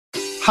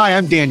Hi,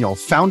 I'm Daniel,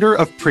 founder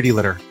of Pretty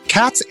Litter.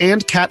 Cats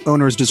and cat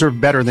owners deserve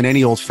better than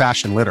any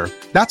old-fashioned litter.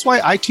 That's why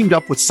I teamed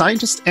up with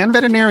scientists and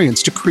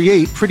veterinarians to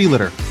create Pretty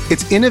Litter.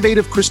 Its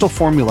innovative crystal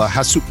formula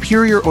has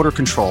superior odor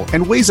control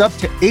and weighs up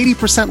to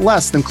 80%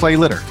 less than clay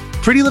litter.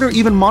 Pretty Litter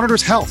even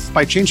monitors health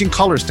by changing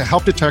colors to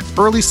help detect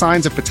early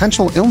signs of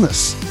potential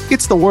illness.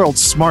 It's the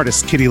world's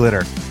smartest kitty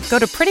litter. Go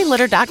to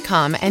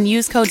prettylitter.com and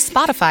use code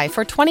SPOTIFY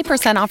for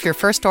 20% off your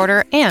first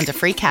order and a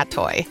free cat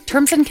toy.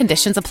 Terms and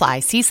conditions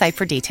apply. See site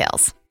for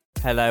details.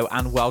 Hello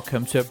and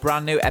welcome to a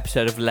brand new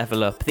episode of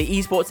Level Up, the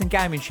esports and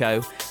gaming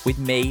show with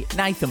me,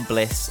 Nathan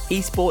Bliss,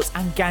 esports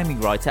and gaming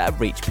writer at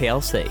Reach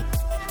PLC.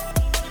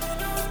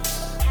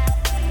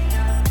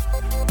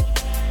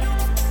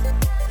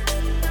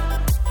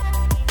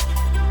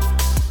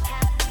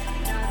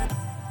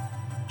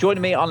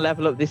 Joining me on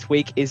Level Up this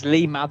week is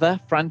Lee Mather,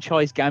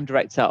 franchise game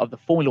director of the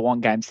Formula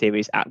One game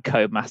series at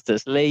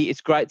Codemasters. Lee,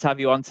 it's great to have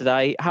you on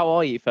today. How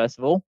are you, first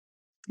of all?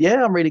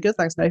 Yeah, I'm really good.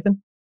 Thanks,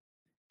 Nathan.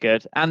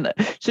 Good. And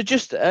so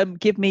just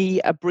give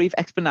me a brief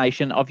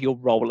explanation of your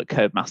role at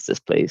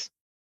Codemasters, please.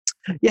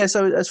 Yeah,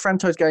 so as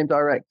franchise game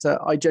director,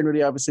 I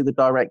generally oversee the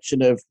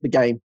direction of the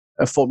game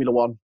of Formula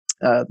One.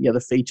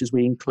 The features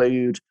we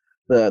include,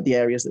 the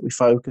areas that we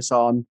focus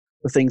on,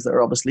 the things that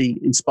are obviously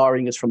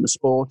inspiring us from the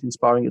sport,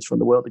 inspiring us from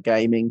the world of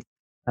gaming,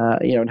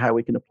 and how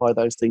we can apply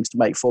those things to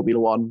make Formula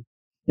One,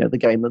 the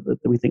game that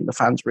we think the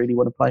fans really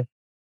want to play.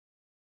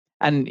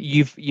 And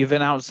you've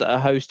announced a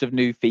host of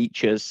new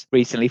features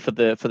recently for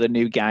the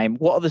new game.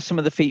 What are some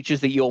of the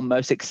features that you're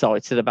most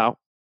excited about?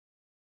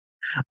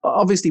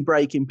 Obviously,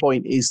 Breaking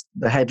Point is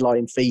the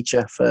headline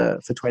feature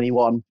for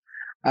 21.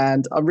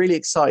 And I'm really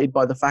excited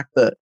by the fact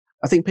that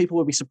I think people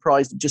will be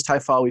surprised at just how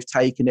far we've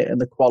taken it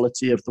and the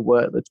quality of the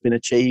work that's been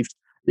achieved.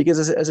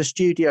 Because as a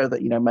studio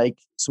that, make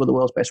some of the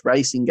world's best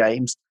racing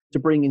games, to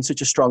bring in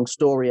such a strong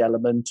story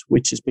element,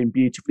 which has been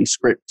beautifully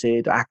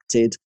scripted,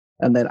 acted,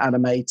 and then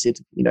animated,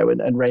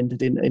 and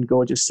rendered in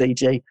gorgeous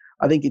CG.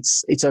 I think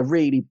it's a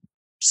really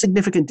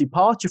significant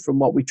departure from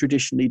what we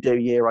traditionally do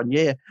year on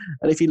year.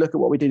 And if you look at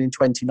what we did in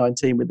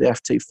 2019 with the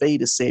F2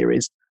 Feeder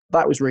series,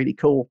 that was really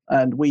cool.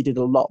 And we did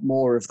a lot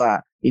more of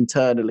that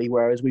internally,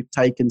 whereas we've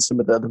taken some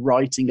of the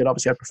writing and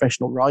obviously our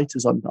professional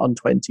writers on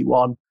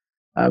 21.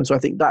 So I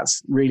think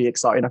that's really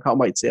exciting. I can't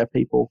wait to see how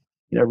people,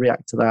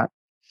 react to that.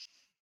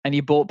 And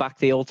you brought back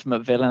the ultimate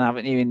villain,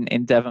 haven't you,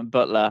 in Devon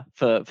Butler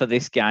for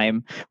this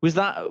game?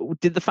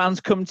 Did the fans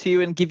come to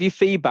you and give you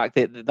feedback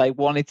that they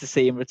wanted to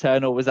see him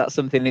return, or was that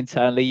something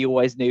internally you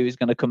always knew he was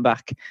going to come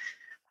back?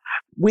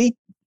 When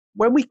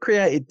we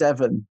created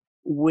Devon,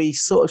 we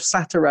sort of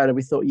sat around and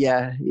we thought,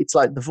 yeah, it's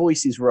like the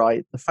voice is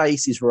right, the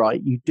face is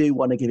right. You do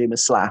want to give him a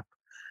slap.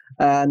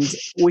 And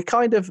we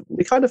kind of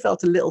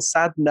felt a little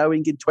sad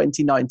knowing in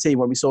 2019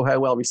 when we saw how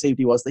well received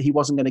he was that he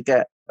wasn't going to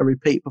get a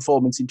repeat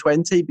performance in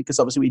 20, because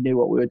obviously we knew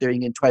what we were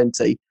doing in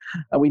 20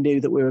 and we knew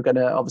that we were going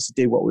to obviously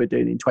do what we were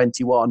doing in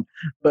 21,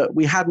 but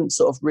we hadn't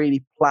sort of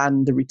really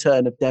planned the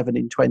return of Devon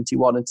in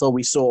 21 until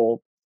we saw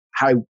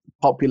how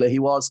popular he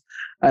was,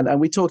 and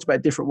we talked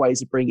about different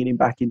ways of bringing him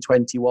back in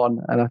 21,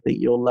 and I think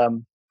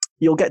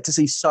you'll get to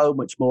see so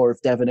much more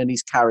of Devon and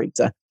his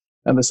character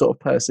and the sort of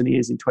person he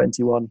is in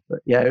 21. But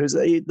yeah, it was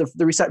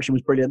the reception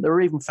was brilliant. There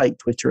were even fake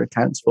Twitter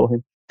accounts for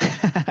him.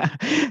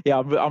 Yeah,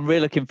 I'm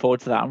really looking forward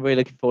to that. I'm really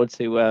looking forward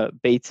to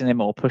beating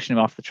him or pushing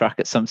him off the track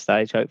at some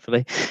stage,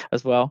 hopefully,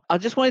 as well. I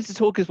just wanted to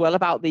talk as well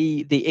about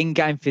the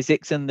in-game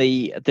physics and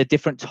the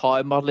different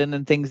tire modeling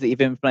and things that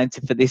you've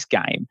implemented for this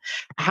game.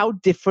 How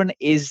different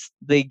is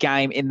the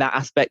game in that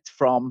aspect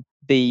from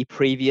the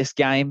previous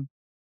game?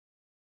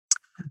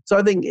 So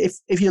I think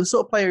if you're the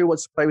sort of player who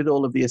wants to play with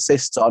all of the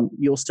assists on,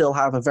 you'll still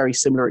have a very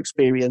similar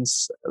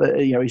experience,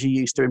 as you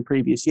used to in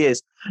previous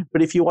years.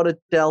 But if you want to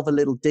delve a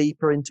little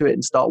deeper into it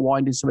and start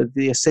winding some of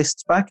the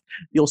assists back,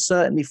 you'll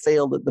certainly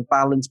feel that the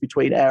balance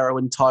between aero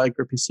and tyre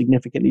grip is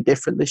significantly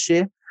different this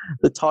year.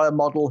 The tyre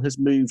model has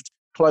moved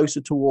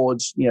closer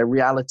towards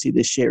reality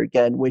this year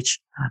again, which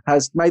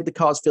has made the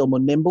cars feel more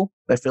nimble.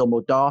 They feel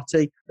more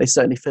darty. They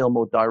certainly feel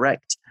more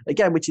direct.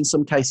 Again, which in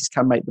some cases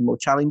can make them more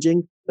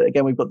challenging. But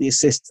again, we've got the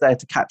assists there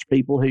to catch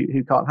people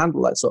who can't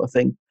handle that sort of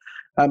thing.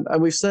 And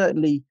we've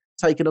certainly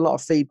taken a lot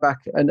of feedback,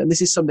 and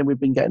this is something we've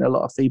been getting a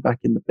lot of feedback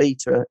in the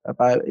beta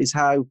about, is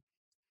how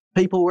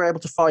people were able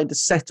to find a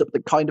setup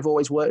that kind of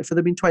always worked for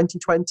them in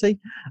 2020.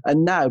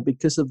 And now,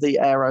 because of the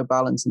aero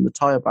balance and the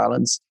tyre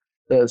balance,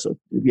 the sort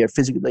of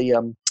physically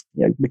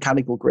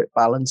mechanical grip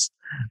balance,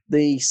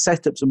 the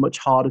setups are much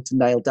harder to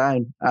nail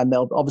down, and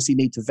they'll obviously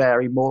need to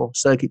vary more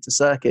circuit to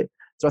circuit.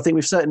 So I think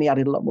we've certainly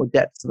added a lot more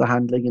depth to the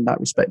handling in that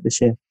respect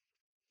this year.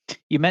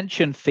 You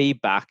mentioned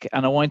feedback,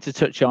 and I wanted to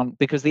touch on,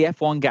 because the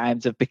F1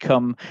 games have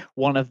become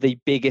one of the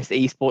biggest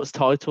esports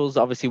titles,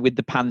 obviously with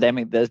the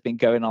pandemic that's been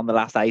going on the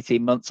last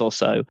 18 months or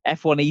so.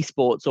 F1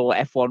 esports, or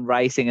F1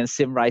 racing and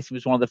sim racing,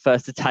 was one of the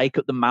first to take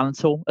up the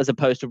mantle, as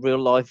opposed to real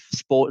life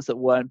sports that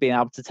weren't being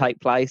able to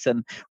take place.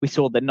 And we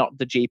saw the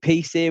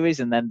GP series,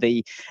 and then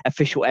the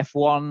official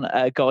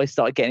F1 guys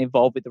started getting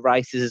involved with the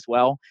races as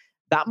well.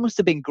 That must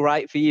have been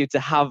great for you to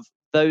have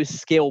those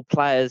skilled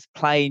players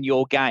playing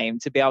your game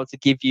to be able to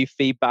give you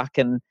feedback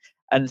and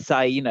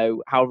say, you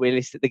know, how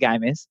realistic the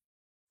game is.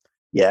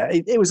 Yeah,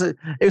 it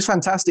was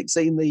fantastic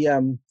seeing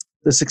the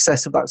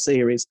success of that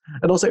series,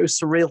 and also it was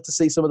surreal to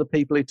see some of the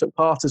people who took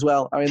part as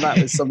well. I mean,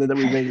 that was something that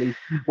we really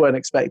weren't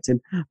expecting.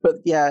 But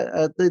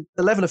yeah, the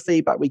level of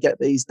feedback we get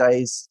these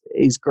days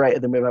is greater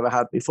than we've ever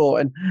had before,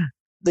 and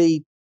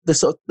the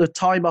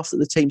time off that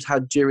the teams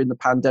had during the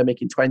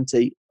pandemic in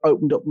 20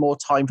 opened up more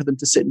time for them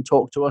to sit and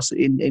talk to us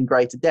in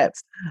greater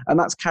depth. And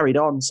that's carried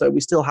on. So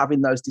we're still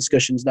having those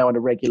discussions now on a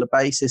regular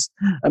basis.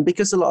 And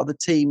because a lot of the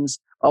teams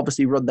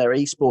obviously run their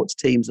esports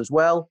teams as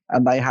well,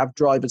 and they have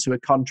drivers who are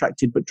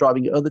contracted but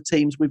driving at other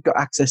teams, we've got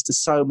access to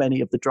so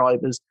many of the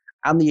drivers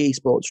and the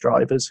esports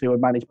drivers who are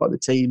managed by the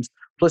teams,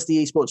 plus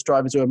the esports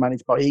drivers who are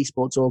managed by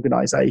esports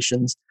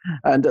organisations.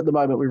 And at the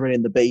moment, we're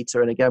running the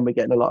beta. And again, we're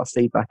getting a lot of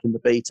feedback in the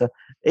beta,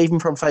 even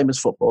from famous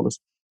footballers.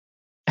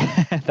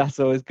 That's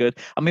always good.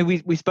 I mean,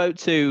 we spoke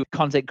to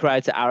content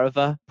creator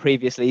Arava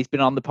previously. He's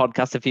been on the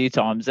podcast a few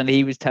times, and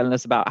he was telling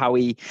us about how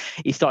he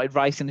started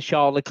racing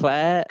Charles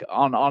Leclerc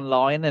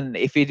online. And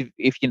if we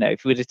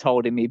would have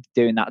told him he'd be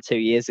doing that 2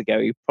 years ago,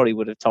 he probably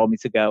would have told me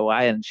to go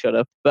away and shut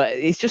up. But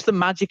it's just the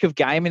magic of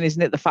gaming,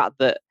 isn't it? The fact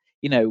that,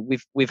 you know,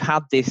 we've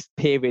had this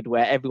period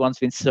where everyone's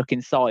been stuck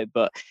inside,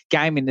 but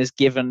gaming has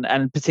given,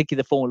 and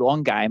particularly the Formula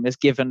One game, has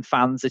given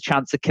fans a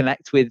chance to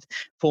connect with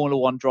Formula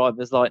One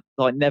drivers like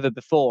never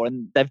before.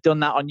 And they've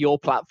done that on your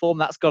platform.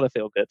 That's got to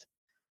feel good.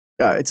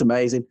 Yeah, it's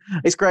amazing.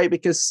 It's great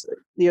because,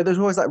 you know, there's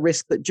always that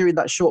risk that during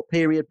that short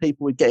period,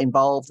 people would get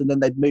involved and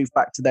then they'd move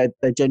back to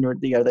their general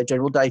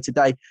day to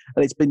day.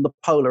 And it's been the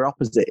polar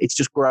opposite. It's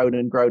just grown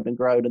and grown and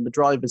grown. And the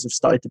drivers have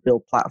started to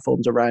build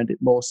platforms around it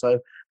more so.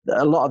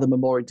 A lot of them are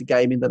more into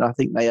gaming than I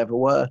think they ever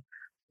were.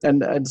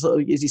 And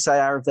sort of, as you say,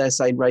 Arab there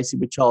saying racing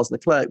with Charles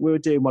Leclerc, we were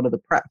doing one of the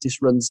practice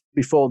runs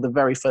before the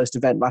very first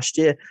event last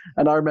year.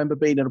 And I remember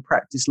being in a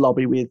practice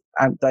lobby with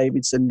Ant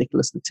Davidson,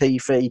 Nicholas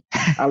Latifi,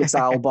 Alex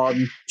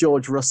Albon,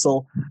 George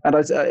Russell. And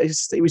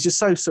it was just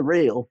so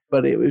surreal,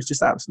 but it was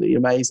just absolutely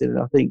amazing. And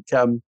I think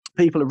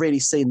people are really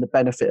seeing the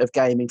benefit of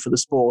gaming for the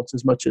sport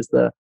as much as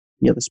the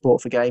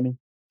sport for gaming.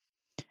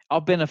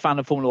 I've been a fan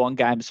of Formula One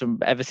games from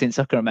ever since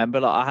I can remember.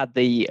 Like, I had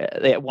the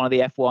one of the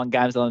F1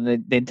 games on the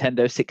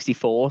Nintendo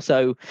 64.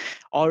 So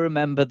I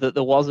remember that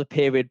there was a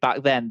period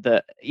back then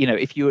that, you know,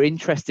 if you were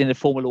interested in a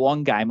Formula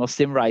One game or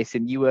sim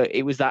racing,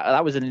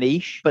 that was a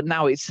niche. But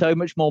now it's so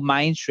much more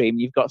mainstream.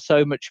 You've got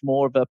so much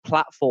more of a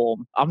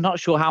platform. I'm not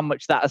sure how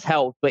much that has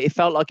helped, but it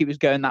felt like it was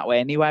going that way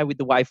anyway with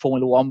the way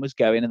Formula One was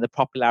going and the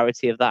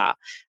popularity of that.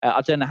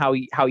 I don't know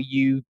how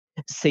you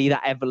see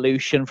that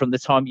evolution from the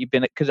time you've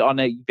been, because I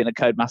know you've been at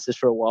Codemasters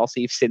for a while, so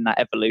you've seen that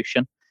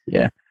evolution.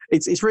 Yeah,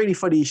 it's really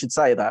funny you should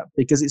say that,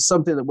 because it's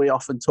something that we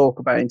often talk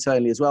about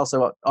internally as well.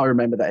 So I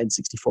remember that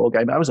N64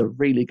 game. That was a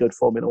really good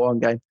Formula One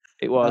game.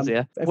 It was,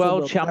 yeah.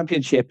 World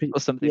Championship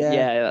or something.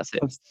 Yeah, that's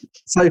it.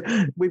 So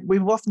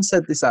we've often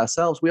said this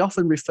ourselves. We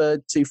often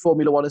referred to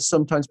Formula One as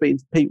sometimes being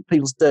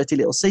people's dirty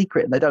little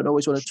secret, and they don't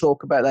always want to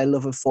talk about their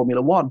love of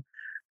Formula One.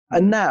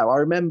 And now I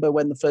remember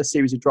when the first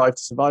series of Drive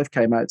to Survive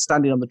came out,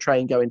 standing on the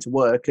train going to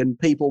work and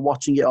people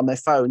watching it on their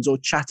phones or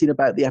chatting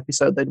about the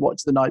episode they'd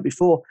watched the night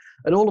before.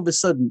 And all of a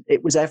sudden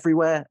it was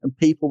everywhere and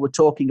people were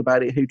talking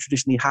about it who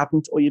traditionally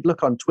hadn't. Or you'd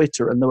look on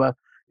Twitter and there were,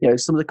 you know,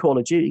 some of the Call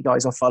of Duty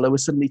guys I follow were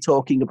suddenly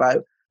talking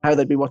about how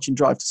they'd been watching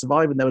Drive to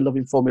Survive and they were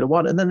loving Formula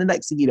One. And then the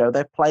next thing you know,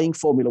 they're playing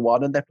Formula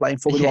One and they're playing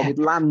Formula One with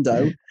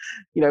Lando.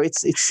 You know,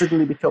 it's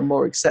suddenly become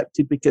more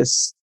accepted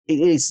because it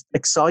is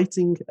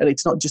exciting, and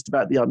it's not just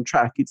about the on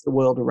track, it's the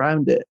world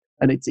around it.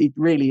 And it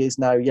really is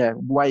now,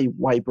 way,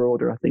 way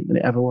broader, I think, than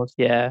it ever was.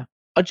 Yeah.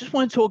 I just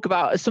want to talk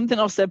about something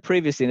I've said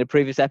previously in a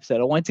previous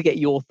episode. I wanted to get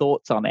your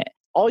thoughts on it.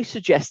 I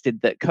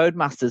suggested that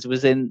Codemasters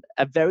was in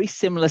a very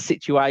similar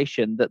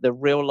situation that the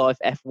real life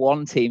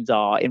F1 teams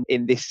are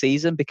in this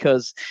season,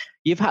 because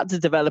you've had to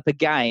develop a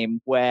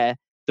game where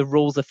the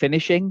rules are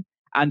finishing.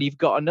 And you've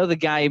got another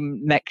game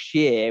next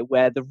year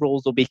where the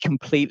rules will be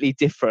completely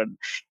different.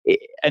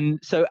 And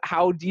so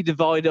how do you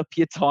divide up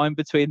your time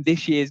between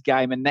this year's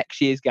game and next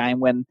year's game,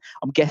 when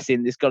I'm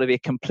guessing there's got to be a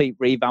complete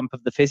revamp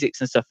of the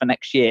physics and stuff for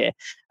next year?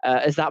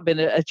 Has that been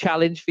a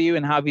challenge for you,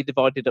 and how have you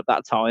divided up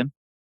that time?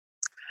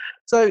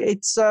 So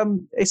it's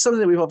something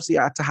that we've obviously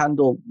had to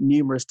handle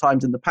numerous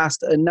times in the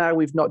past. And now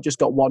we've not just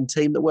got one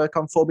team that work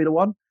on Formula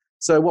One.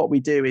 So what we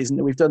do is,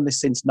 and we've done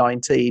this since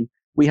 19,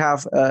 we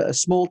have a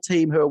small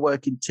team who are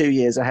working 2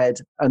 years ahead,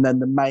 and then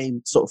the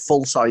main sort of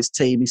full-size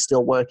team is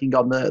still working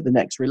on the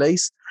next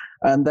release.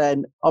 And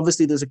then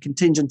obviously there's a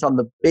contingent on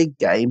the big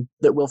game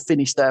that will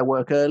finish their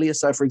work earlier.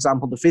 So for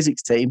example, the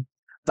physics team,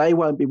 they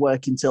won't be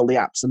working till the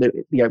absolute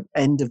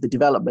end of the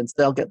development.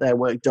 They'll get their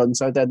work done.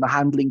 So then the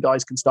handling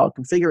guys can start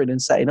configuring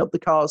and setting up the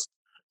cars.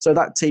 So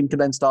that team can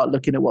then start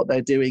looking at what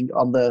they're doing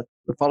on the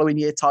following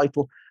year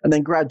title. And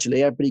then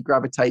gradually everybody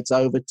gravitates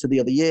over to the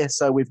other year.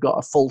 So we've got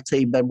a full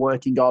team then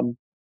working on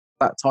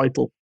that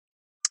title.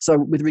 So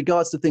with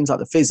regards to things like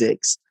the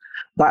physics,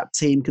 that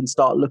team can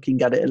start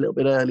looking at it a little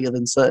bit earlier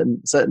than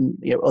certain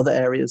other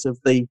areas of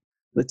the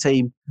the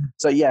team.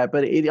 So yeah,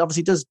 but it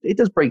obviously does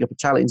bring up a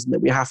challenge in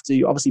that we have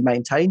to obviously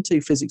maintain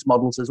 2 physics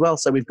models as well.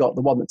 So we've got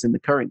the one that's in the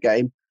current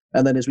game,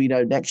 and then as we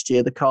know next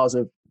year the cars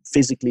are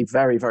physically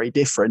very, very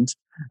different,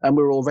 and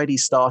we're already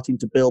starting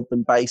to build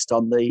them based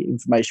on the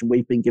information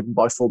we've been given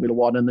by Formula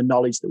One and the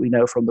knowledge that we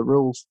know from the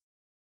rules.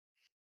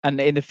 And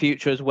in the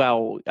future as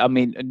well, I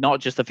mean,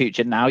 not just the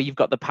future now, you've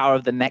got the power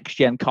of the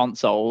next-gen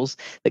consoles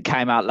that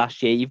came out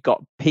last year. You've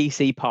got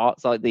PC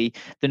parts like the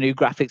new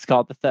graphics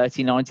card, the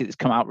 3090 that's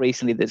come out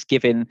recently, that's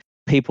given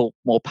people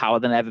more power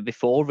than ever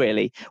before,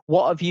 really.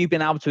 What have you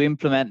been able to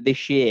implement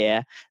this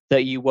year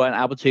that you weren't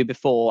able to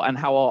before? And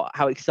how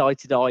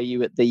excited are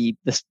you at the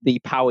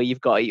power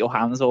you've got at your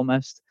hands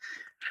almost?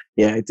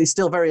 Yeah, it's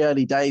still very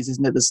early days,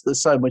 isn't it?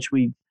 There's so much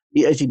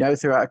as you know,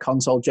 throughout a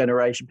console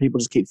generation, people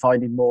just keep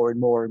finding more and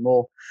more and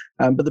more.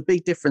 But the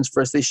big difference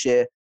for us this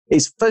year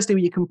is, firstly,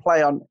 you can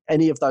play on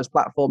any of those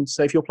platforms.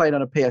 So if you're playing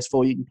on a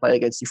PS4, you can play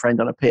against your friend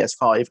on a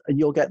PS5, and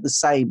you'll get the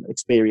same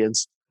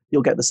experience.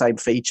 You'll get the same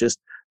features.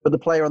 But the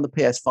player on the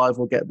PS5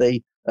 will get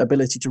the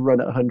ability to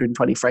run at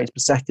 120 frames per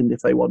second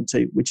if they want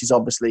to, which is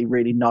obviously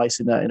really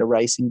nice in a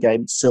racing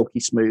game. Silky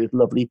smooth,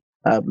 lovely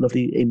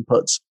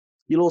inputs.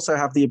 You'll also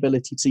have the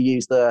ability to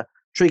use the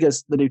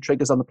triggers, the new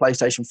triggers on the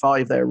PlayStation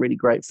 5. They're a really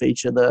great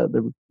feature,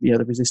 the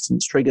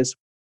resistance triggers.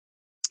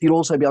 You'll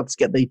also be able to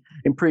get the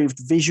improved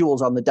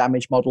visuals on the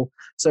damage model.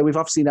 So we've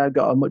obviously now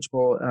got a much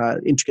more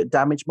intricate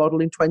damage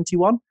model in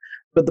 21,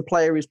 but the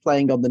player who's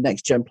playing on the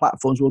next-gen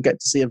platforms will get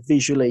to see a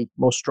visually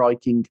more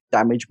striking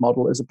damage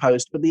model as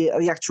opposed, but the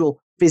actual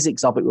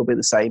physics of it will be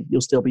the same.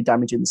 You'll still be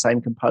damaging the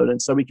same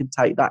components, so we can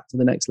take that to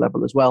the next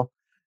level as well.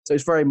 So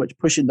it's very much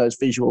pushing those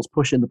visuals,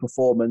 pushing the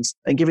performance,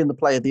 and giving the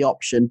player the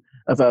option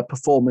of a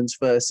performance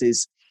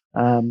versus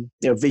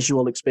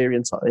visual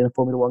experience in a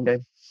Formula One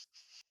game.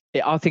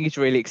 I think it's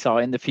really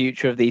exciting, the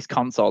future of these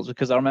consoles,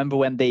 because I remember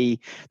when the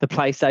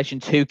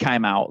PlayStation 2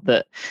 came out,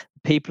 that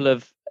people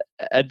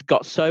had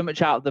got so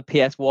much out of the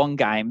PS1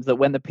 games that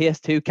when the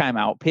PS2 came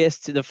out,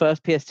 the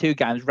first PS2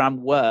 games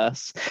ran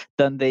worse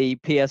than the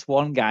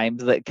PS1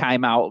 games that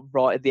came out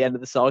right at the end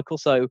of the cycle.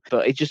 So,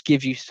 but it just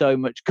gives you so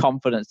much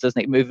confidence,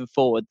 doesn't it, moving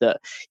forward,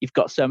 that you've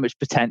got so much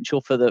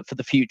potential for the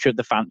future of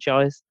the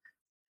franchise.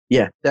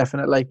 Yeah,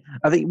 definitely.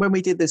 I think when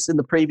we did this in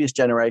the previous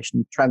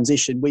generation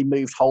transition, we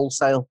moved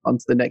wholesale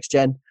onto the next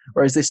gen,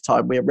 whereas this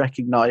time we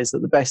recognised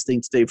that the best thing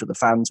to do for the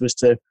fans was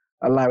to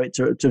allow it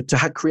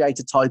to create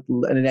a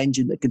title and an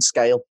engine that could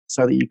scale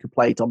so that you could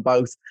play it on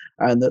both,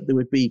 and that there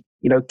would be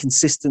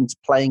consistent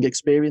playing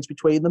experience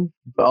between them.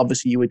 But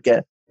obviously you would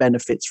get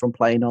benefits from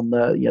playing on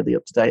the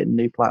up-to-date and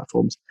new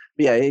platforms.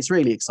 But yeah, it's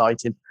really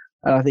exciting.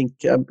 And I think,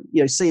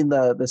 seeing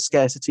the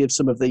scarcity of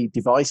some of the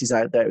devices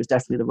out there is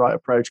definitely the right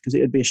approach, because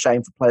it would be a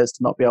shame for players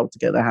to not be able to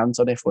get their hands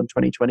on F1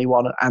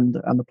 2021 and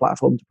the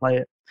platform to play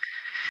it.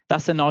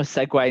 That's a nice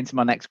segue into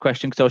my next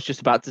question, because I was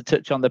just about to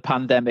touch on the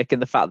pandemic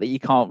and the fact that you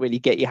can't really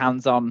get your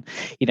hands on,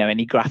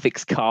 any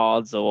graphics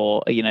cards,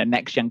 or,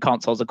 next gen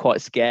consoles are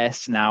quite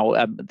scarce now.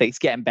 It's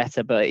getting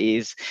better, but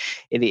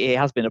it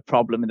has been a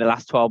problem in the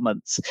last 12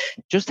 months.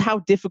 Just how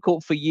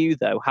difficult for you,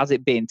 though, has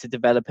it been to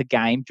develop a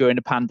game during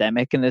a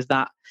pandemic? And has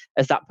that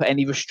put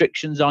any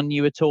restrictions on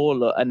you at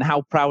all? And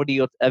how proud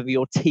of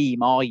your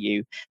team are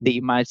you that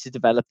you managed to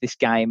develop this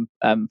game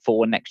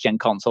for next gen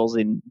consoles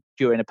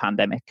during a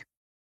pandemic?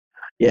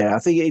 Yeah, I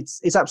think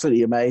it's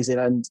absolutely amazing,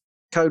 and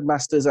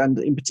Codemasters, and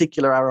in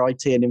particular our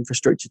IT and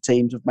infrastructure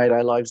teams, have made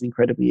our lives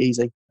incredibly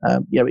easy.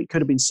 It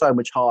could have been so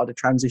much harder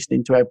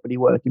transitioning to everybody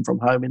working from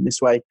home in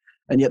this way,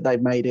 and yet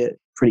they've made it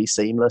pretty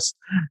seamless.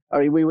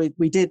 I mean,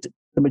 we did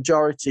the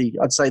majority,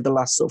 I'd say the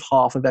last sort of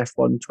half of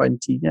F1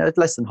 20,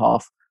 less than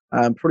half,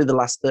 probably the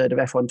last third of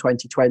F1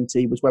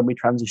 2020 was when we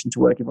transitioned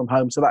to working from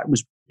home. So that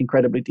was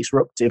incredibly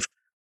disruptive,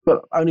 but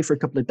only for a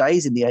couple of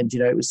days in the end.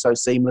 It was so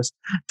seamless.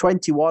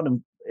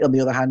 21, on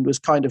the other hand, was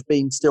kind of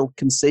being still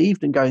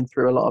conceived and going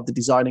through a lot of the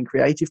design and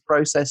creative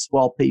process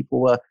while people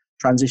were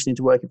transitioning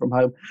to working from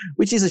home,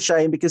 which is a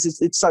shame, because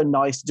it's so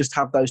nice to just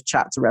have those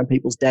chats around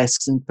people's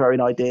desks and throwing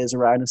ideas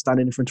around and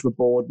standing in front of a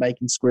board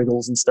making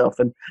scribbles and stuff.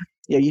 And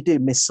you do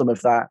miss some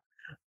of that.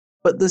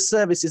 But the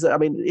services,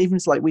 even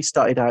like we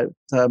started out,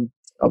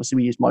 obviously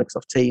we use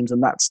Microsoft Teams,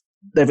 and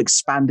they've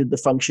expanded the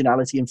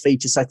functionality and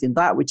feature set in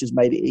that, which has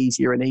made it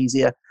easier and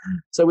easier.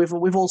 So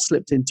we've all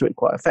slipped into it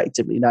quite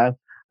effectively now.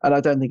 And I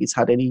don't think it's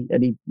had any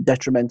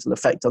detrimental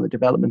effect on the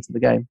development of the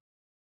game.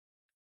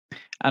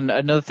 And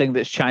another thing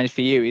that's changed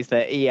for you is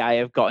that EA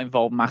have got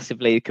involved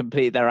massively,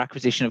 completed their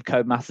acquisition of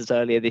Codemasters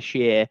earlier this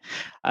year.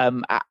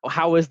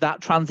 How has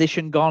that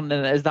transition gone,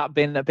 and has that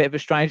been a bit of a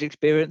strange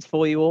experience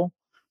for you all?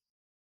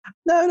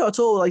 No, not at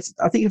all.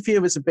 I think a few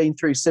of us have been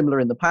through similar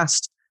in the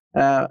past.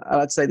 And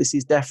I'd say this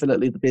has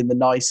definitely been the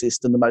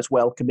nicest and the most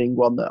welcoming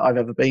one that I've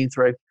ever been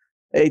through.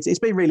 It's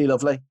been really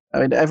lovely.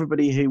 I mean,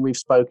 everybody who we've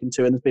spoken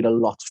to, and there's been a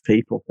lot of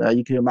people.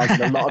 You can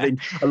imagine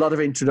a lot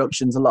of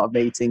introductions, a lot of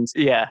meetings.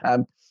 Yeah.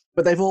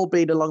 But they've all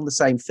been along the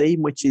same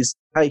theme, which is,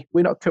 hey,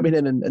 we're not coming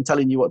in and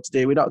telling you what to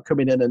do. We're not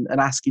coming in and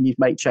asking you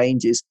to make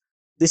changes.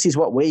 This is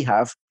what we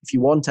have. If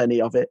you want any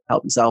of it,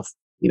 help yourself.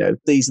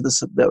 These are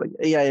the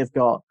EA have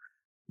got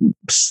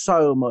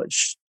so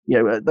much.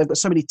 They've got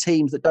so many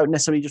teams that don't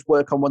necessarily just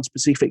work on one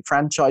specific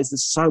franchise.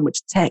 There's so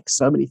much tech,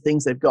 so many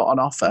things they've got on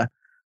offer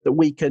that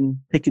we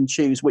can pick and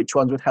choose which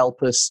ones would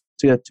help us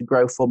to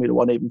grow Formula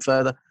One even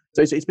further.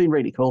 So it's been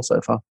really cool so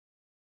far.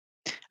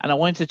 And I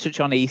wanted to touch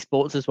on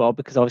esports as well,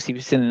 because obviously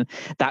we've seen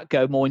that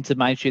go more into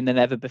mainstream than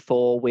ever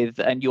before,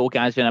 and your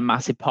guys been a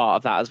massive part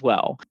of that as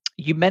well.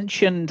 You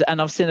mentioned, and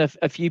I've seen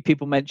a few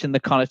people mention the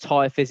kind of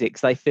tyre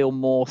physics. They feel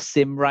more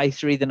sim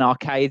racery than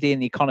arcadey,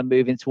 and you're kind of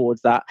moving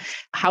towards that.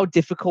 How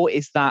difficult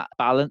is that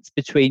balance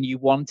between you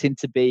wanting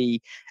to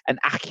be an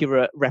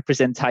accurate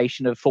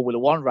representation of Formula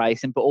One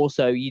racing, but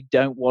also you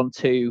don't want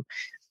to,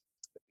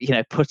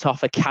 put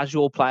off a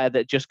casual player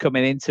that just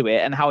coming into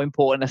it, and how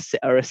important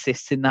are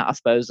assists in that, I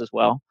suppose, as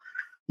well?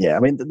 Yeah, I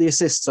mean, the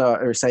assists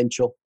are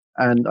essential.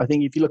 And I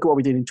think if you look at what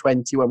we did in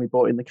 20 when we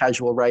brought in the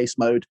casual race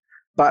mode,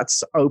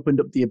 that's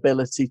opened up the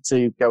ability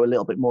to go a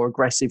little bit more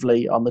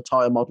aggressively on the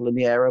tyre model and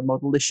the aero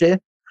model this year.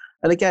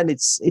 And again,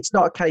 it's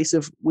not a case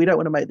of we don't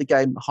want to make the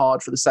game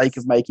hard for the sake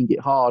of making it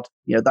hard.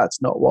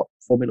 That's not what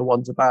Formula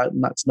One's about,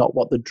 and that's not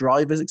what the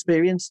drivers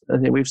experience. I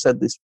think we've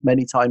said this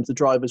many times. The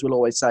drivers will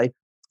always say,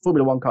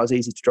 Formula One car is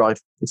easy to drive.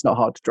 It's not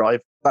hard to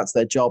drive. That's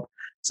their job.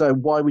 So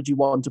why would you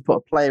want to put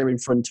a player in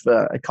front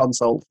of a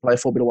console to play a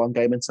Formula One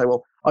game and say,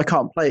 well, I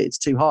can't play it, it's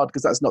too hard,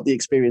 because that's not the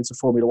experience a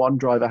Formula One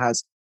driver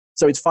has.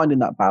 So it's finding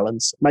that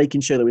balance,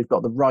 making sure that we've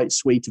got the right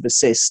suite of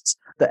assists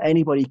that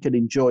anybody can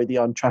enjoy the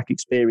on-track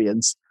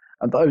experience.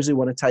 And those who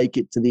want to take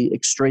it to the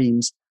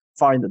extremes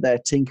find that they're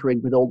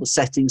tinkering with all the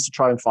settings to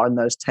try and find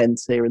those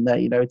tenths here and there.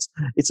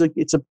 It's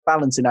a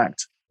balancing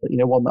act.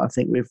 One that I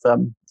think we've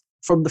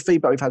from the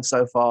feedback we've had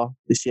so far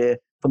this year,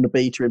 from the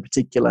beta in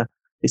particular,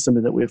 is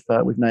something that we've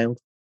nailed.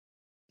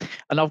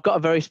 And I've got a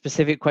very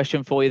specific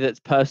question for you that's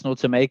personal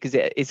to me, because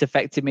it's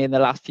affected me in the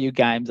last few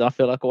games. I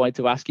feel like I wanted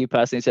to ask you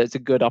personally, so it's a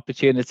good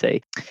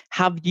opportunity.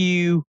 Have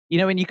you,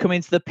 when you come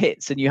into the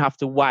pits and you have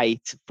to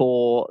wait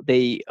for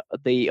the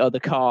other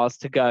cars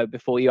to go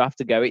before you have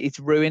to go, it's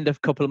ruined a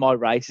couple of my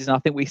races. And I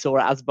think we saw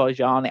at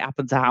Azerbaijan, it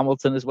happened to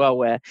Hamilton as well,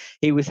 where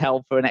he was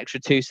held for an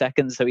extra 2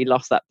 seconds, so he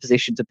lost that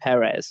position to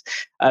Perez.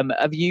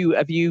 Have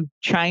you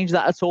changed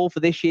that at all for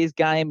this year's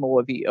game,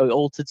 or have you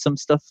altered some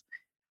stuff?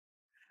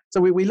 So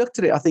we looked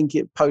at it, I think,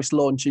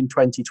 post-launch in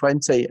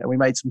 2020, and we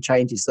made some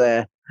changes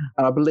there.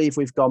 And I believe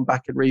we've gone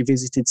back and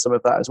revisited some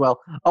of that as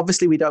well.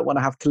 Obviously, we don't want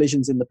to have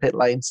collisions in the pit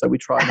lane, so we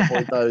try and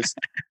avoid those.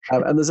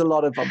 And there's a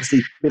lot of, obviously,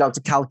 being able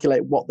to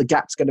calculate what the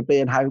gap's going to be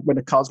and when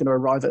a car's going to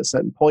arrive at a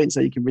certain point, so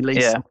you can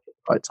release at the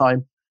right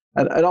time.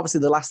 And obviously,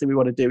 the last thing we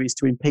want to do is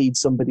to impede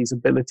somebody's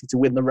ability to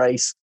win the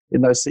race in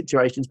those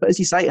situations. But as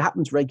you say, it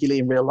happens regularly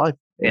in real life.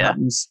 It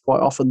happens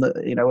quite often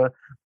that,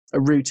 a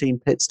routine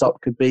pit stop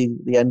could be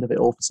the end of it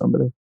all for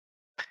somebody.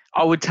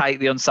 I would take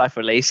the unsafe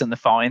release and the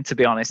fine, to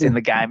be honest, in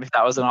the game. If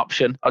that was an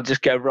option, I'd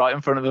just go right in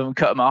front of them and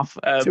cut them off.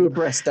 2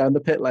 abreast down the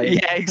pit lane.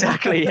 Yeah,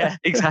 exactly. Yeah,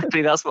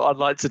 exactly. That's what I'd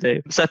like to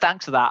do. So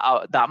thanks for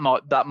that. That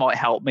might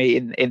help me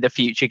in the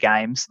future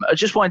games. I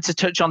just wanted to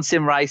touch on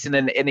sim racing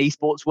and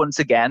esports once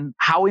again.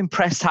 How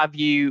impressed have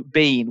you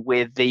been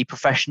with the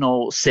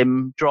professional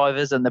sim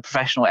drivers and the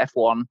professional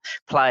F1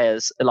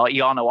 players, like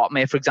Jarno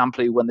Opmeer, for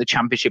example, who won the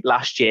championship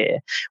last year,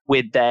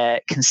 with their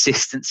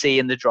consistency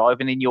in the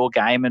driving in your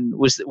game? And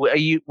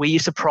were you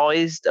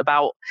surprised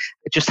about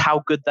just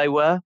how good they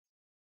were?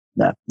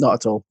 No, not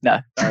at all.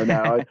 No.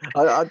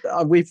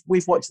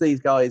 We've watched these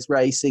guys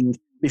racing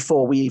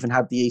before we even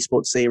had the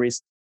esports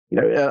series.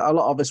 A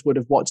lot of us would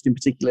have watched, in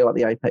particular, like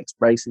the Apex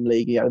Racing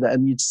League,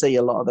 and you'd see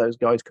a lot of those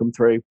guys come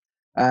through,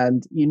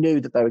 and you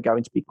knew that they were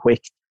going to be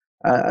quick.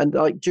 And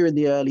like during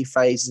the early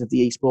phases of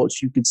the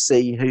esports, you could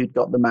see who'd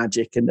got the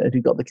magic and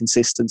who got the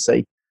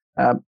consistency.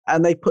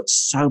 And they put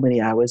so many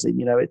hours in.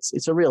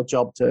 It's a real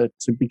job to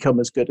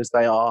become as good as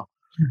they are.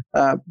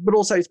 But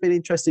also, it's been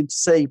interesting to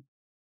see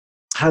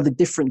how the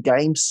different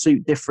games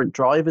suit different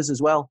drivers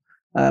as well.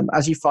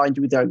 As you find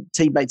with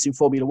teammates in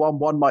Formula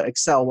one might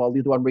excel while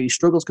the other one really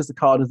struggles because the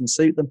car doesn't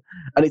suit them.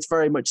 And it's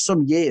very much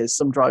some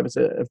drivers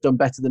have done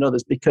better than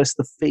others because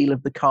the feel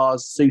of the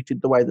cars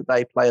suited the way that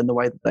they play and the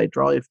way that they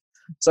drive.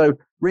 So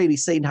really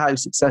seeing how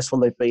successful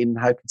they've been,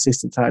 how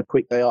consistent, how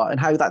quick they are, and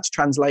how that's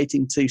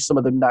translating to some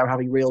of them now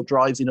having real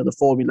drives in other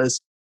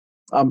formulas,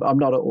 I'm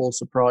not at all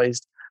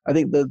surprised. I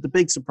think the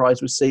big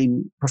surprise was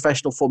seeing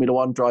professional Formula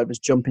One drivers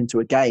jump into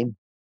a game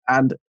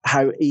and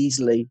how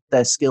easily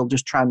their skill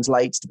just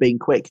translates to being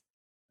quick.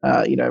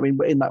 In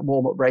that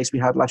warm-up race we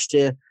had last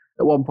year,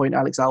 at one point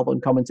Alex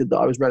Albon commented that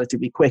I was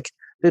relatively quick.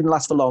 Didn't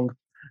last for long.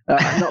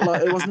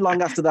 It wasn't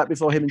long after that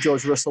before him and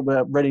George Russell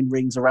were running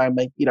rings around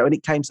me, and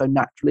it came so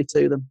naturally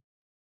to them.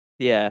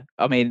 Yeah,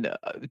 I mean,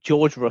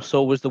 George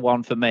Russell was the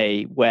one for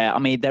me where,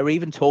 they're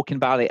even talking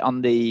about it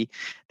on the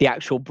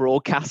actual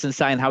broadcast and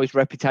saying how his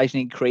reputation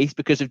increased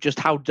because of just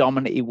how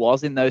dominant he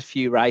was in those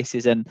few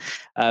races. And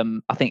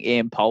I think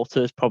Ian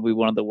Poulter is probably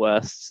one of the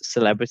worst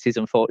celebrities,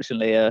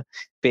 unfortunately,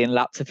 being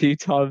lapped a few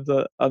times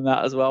on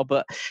that as well.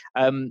 But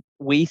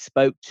we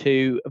spoke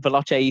to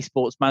Veloce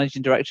Esports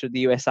Managing Director of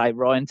the USA,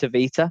 Ryan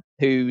Tavita,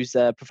 who's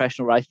a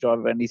professional race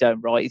driver in his own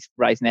right. He's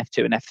racing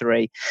F2 and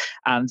F3.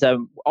 And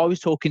I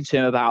was talking to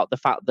him about the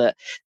fact that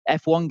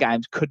F1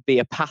 games could be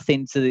a path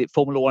into the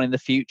Formula One in the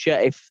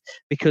future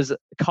because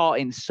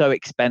karting's so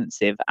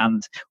expensive,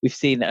 and we've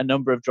seen a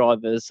number of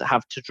drivers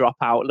have to drop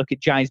out. Look at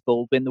James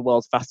Baldwin, the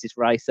world's fastest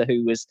racer,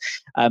 who was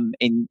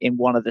in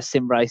one of the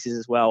sim races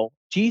as well.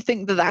 Do you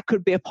think that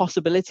could be a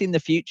possibility in the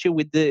future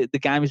with the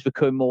games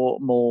becoming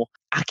more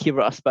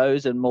accurate, I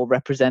suppose, and more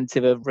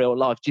representative of real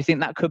life? Do you think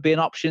that could be an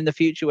option in the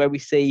future where we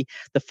see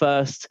the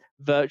first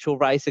virtual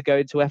racer go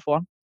into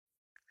F1?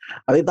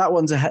 I think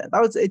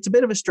it's a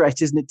bit of a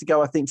stretch, isn't it, to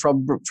go, I think,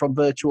 from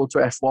virtual to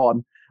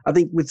F1. I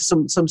think with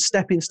some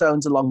stepping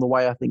stones along the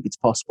way, I think it's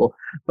possible.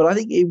 But I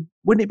think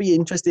wouldn't it be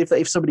interesting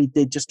if somebody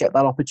did just get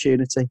that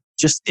opportunity,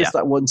 just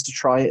that once to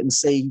try it and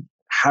see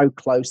how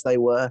close they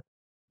were.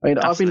 I mean,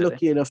 Absolutely. I've been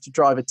lucky enough to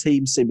drive a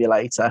team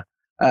simulator,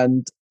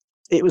 and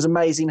it was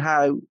amazing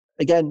how,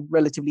 again,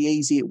 relatively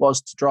easy it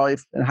was to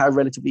drive and how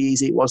relatively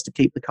easy it was to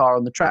keep the car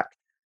on the track.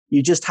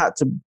 You just had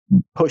to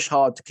push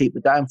hard to keep the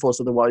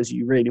downforce, otherwise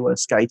you really were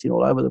skating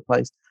all over the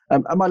place.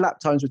 And my lap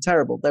times were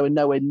terrible. They were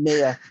nowhere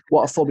near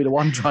what a Formula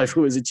One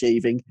driver was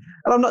achieving.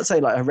 And I'm not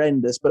saying like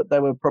horrendous, but they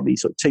were probably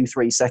sort of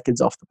 2-3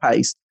 seconds off the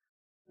pace.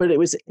 But it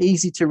was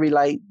easy to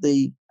relate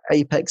the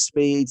apex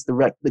speeds,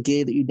 the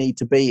gear that you need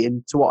to be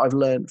in, to what I've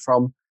learned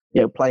from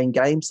playing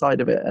game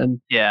side of it.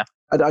 And yeah,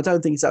 I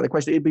don't think it's out of the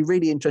question. It'd be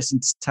really interesting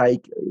to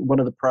take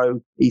one of the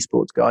pro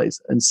esports guys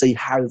and see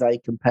how they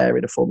compare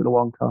in a Formula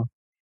One car.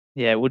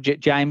 Yeah, well,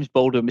 James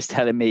Baldwin was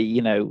telling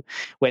me,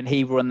 when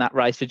he won that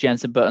race for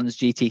Jenson Button's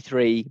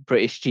GT3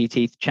 British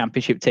GT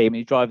Championship team,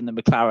 he's driving the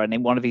McLaren.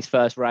 In one of his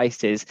first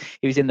races,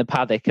 he was in the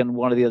paddock, and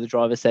one of the other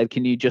drivers said,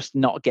 "Can you just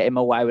not get him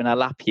away when I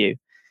lap you?"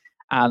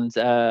 And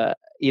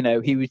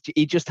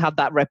he just had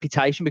that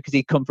reputation because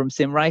he'd come from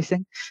sim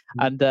racing,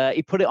 and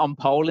he put it on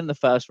pole in the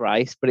first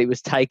race, but it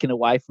was taken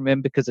away from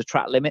him because of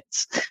track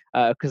limits,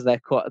 because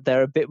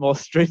they're a bit more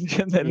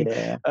stringent than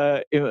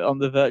on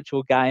the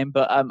virtual game.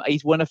 But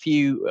he's won a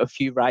few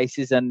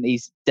races, and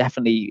he's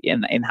definitely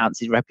enhanced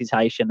his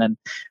reputation. And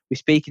we're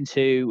speaking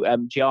to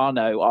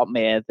Jarno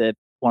Opmeer,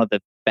 one of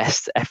the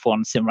best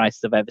F1 sim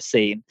racers I've ever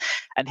seen,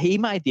 and he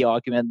made the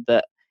argument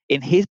that,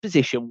 in his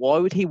position, why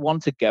would he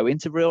want to go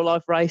into real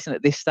life racing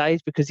at this stage?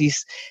 Because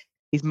he's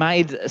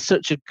made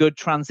such a good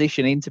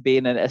transition into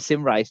being a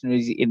sim racer,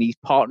 and he's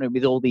partnering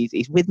with all these.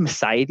 He's with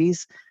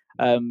Mercedes,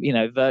 a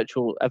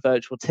virtual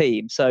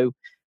team. So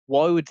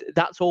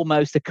that's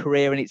almost a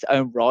career in its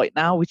own right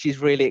now, which is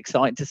really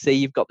exciting to see.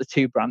 You've got the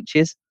two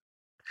branches.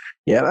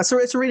 Yeah, it's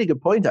a really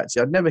good point.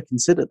 Actually, I'd never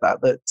considered that.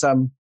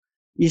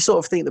 You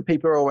sort of think that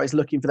people are always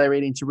looking for their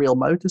in into real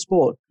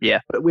motorsport. Yeah.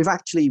 But we've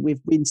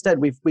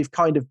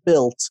kind of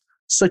built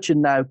such a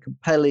now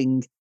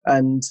compelling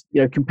and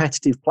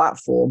competitive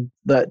platform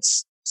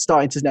that's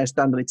starting to now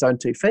stand on its own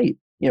 2 feet.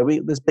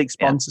 There's big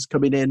sponsors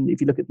coming in. If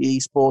you look at the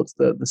esports,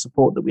 the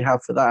support that we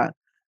have for that,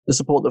 the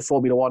support that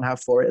Formula One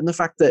have for it, and the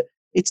fact that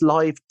it's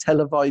live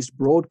televised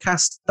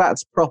broadcast,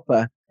 that's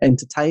proper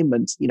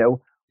entertainment.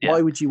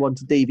 Why would you want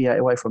to deviate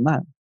away from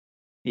that?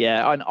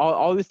 Yeah, and I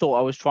always thought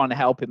I was trying to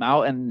help him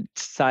out and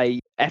say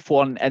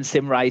F1 and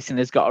sim racing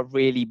has got a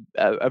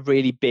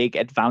really big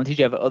advantage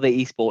over other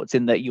esports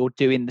in that you're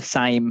doing the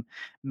same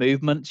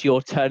movements.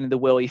 You're turning the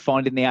wheel, you're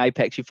finding the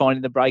apex, you're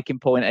finding the braking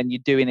point, and you're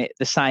doing it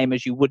the same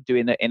as you would do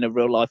in a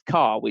real life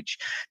car.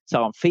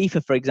 So on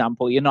FIFA, for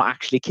example, you're not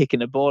actually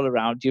kicking a ball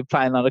around, you're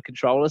playing on a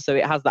controller, so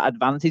it has that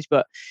advantage.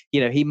 But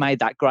he made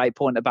that great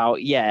point about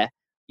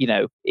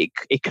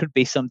it could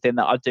be something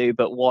that I do,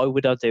 but why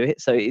would I do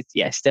it? So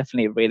it's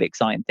definitely a really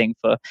exciting thing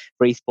for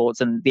esports,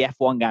 and the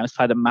F1 games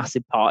played a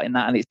massive part in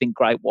that. And it's been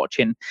great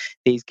watching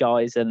these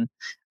guys and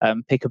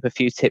pick up a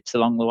few tips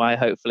along the way,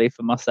 hopefully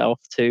for myself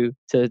to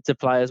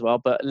play as well.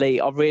 But Lee,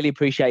 I really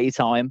appreciate your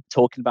time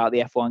talking about the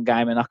F1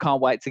 game, and I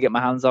can't wait to get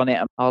my hands on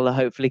it. I'll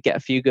hopefully get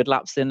a few good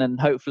laps in, and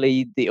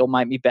hopefully it'll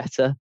make me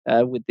better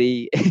with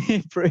the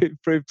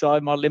improved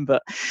time modeling.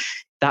 But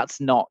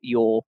that's not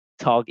your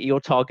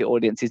target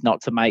audience is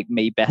not to make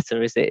me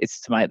better, is it?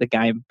 It's to make the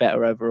game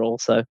better overall.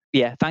 So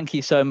yeah, thank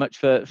you so much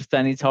for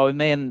spending time with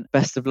me, and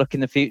best of luck in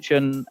the future.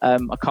 And I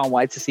can't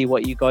wait to see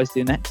what you guys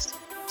do next.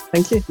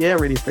 Thank you. Yeah,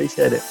 really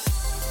appreciate it.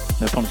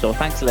 No problem at all.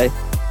 Thanks, Lee.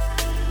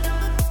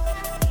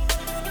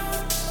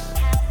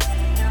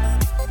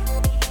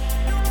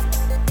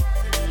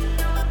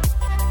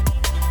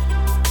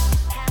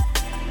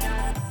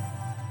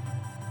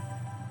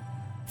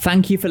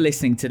 Thank you for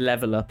listening to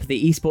Level Up,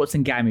 the esports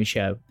and gaming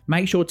show.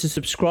 Make sure to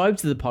subscribe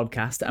to the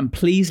podcast and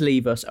please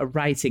leave us a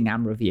rating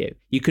and review.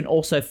 You can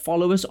also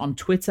follow us on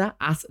Twitter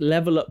at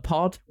Level Up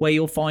Pod, where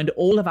you'll find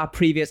all of our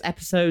previous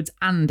episodes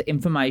and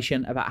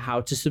information about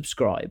how to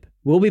subscribe.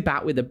 We'll be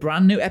back with a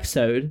brand new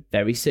episode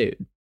very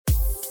soon.